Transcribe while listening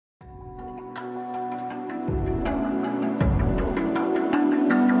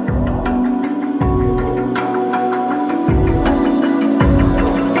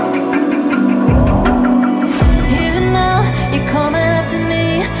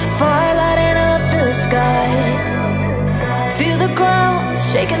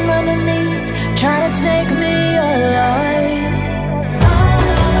shaking underneath, trying to take me alive.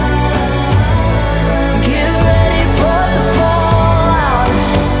 Get ready for the fallout.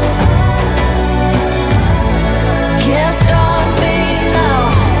 Can't stop me now.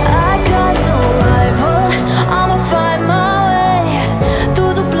 I got no rival. I'ma fight my way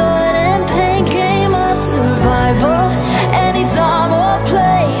through the blood and pain game of survival. Any time or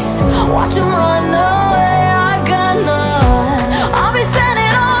place, watch 'em run away. I got none. I'll be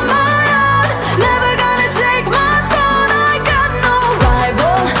standing on my own, never gonna take my throne.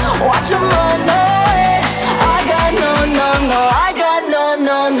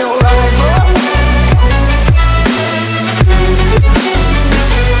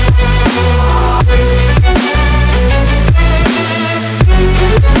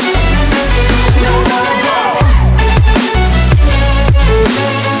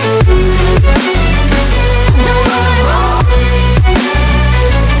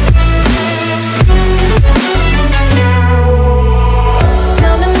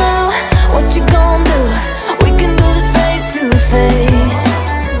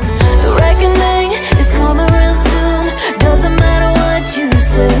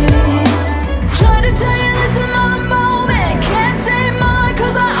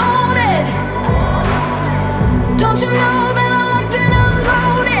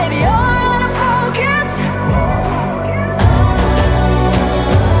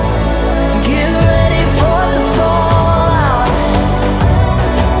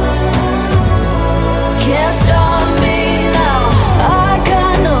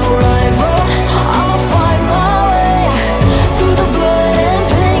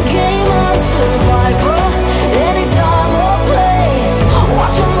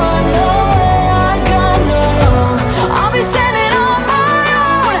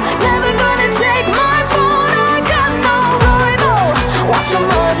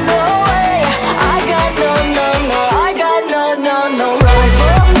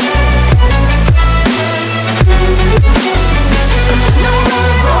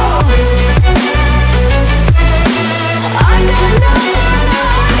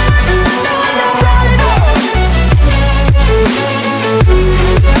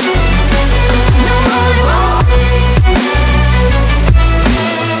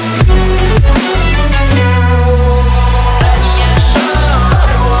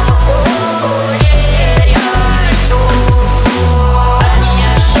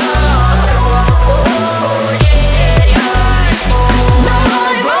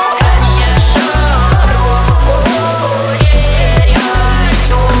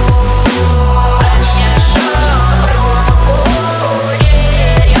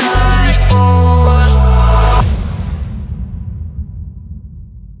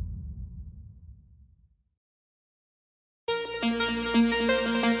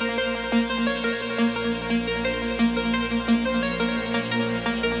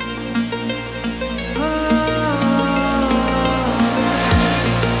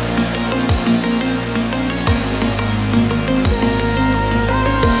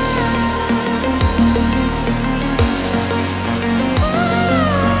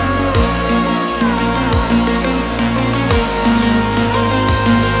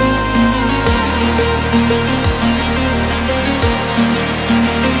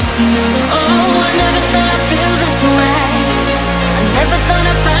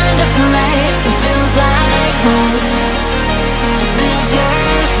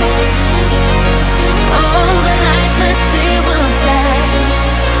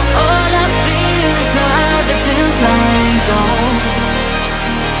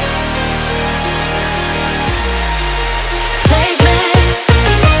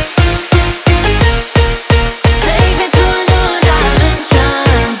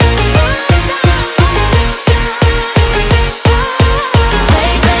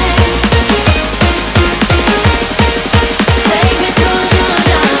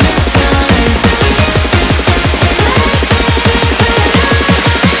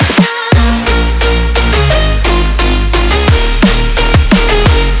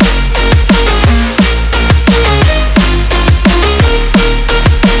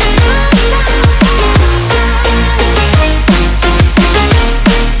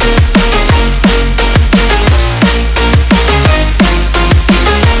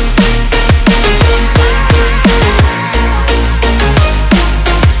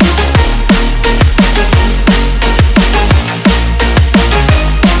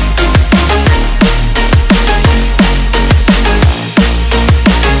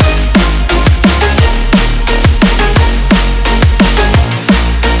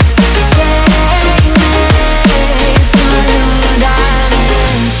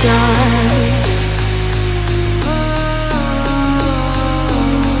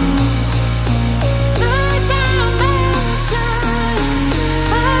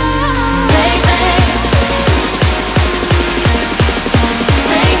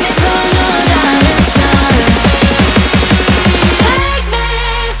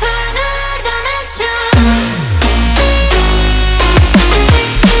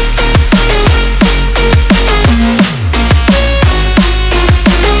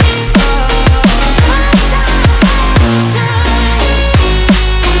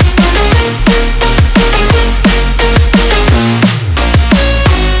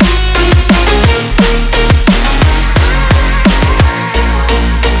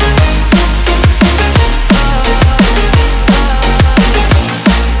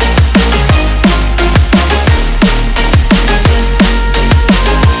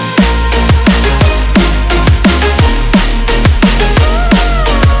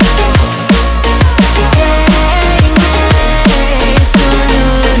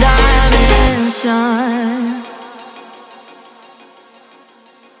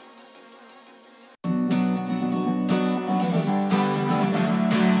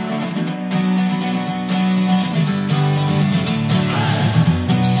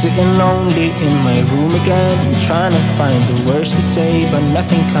 Sitting lonely in my room again, trying to find the words to say, but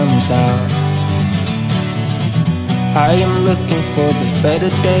nothing comes out. I am looking for the better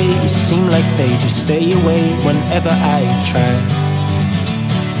days, seem like they just stay away whenever I try.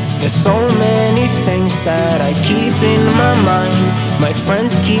 There's so many things that I keep in my mind. My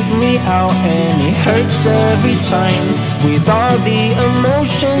friends keep me out and it hurts every time. With all the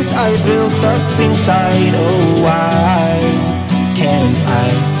emotions I built up inside, oh why can't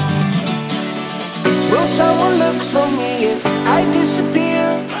I? Will someone look for me if I disappear?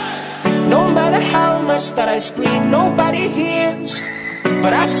 No matter how much that I scream, nobody hears.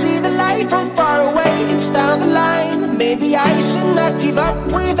 But I see the light from far away, it's down the line. Maybe I should not give up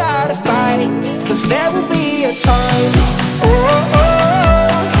without a fight, 'cause there will be a time. Oh, oh,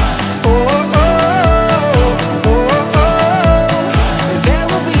 oh, oh, oh, oh, oh. There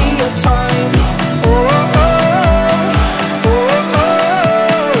will be a time. Oh, oh, oh, oh,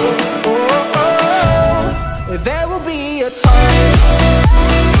 oh, oh. There will be a time.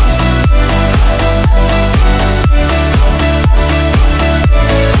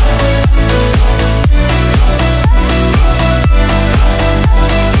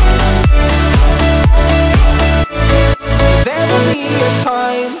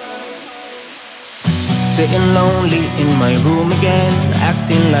 Sitting lonely in my room again,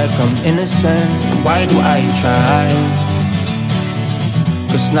 acting like I'm innocent. Why do I try?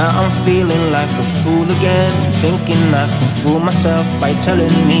 'Cause now I'm feeling like a fool again, thinking I can fool myself by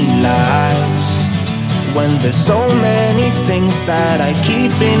telling me lies. When there's so many things that I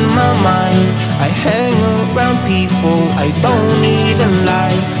keep in my mind, I hang around people I don't even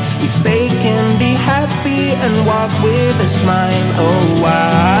like. If they can be happy and walk with a smile, oh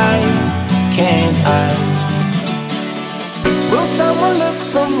why can't I? Will someone look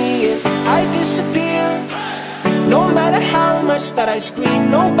for me if I disappear? No matter how much that I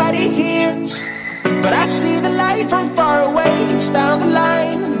scream, nobody hears. But I see the light from far away, it's down the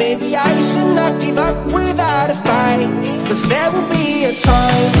line. Maybe I should not give up without a fight, 'cause there will be a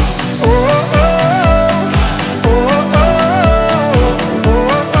time. Oh,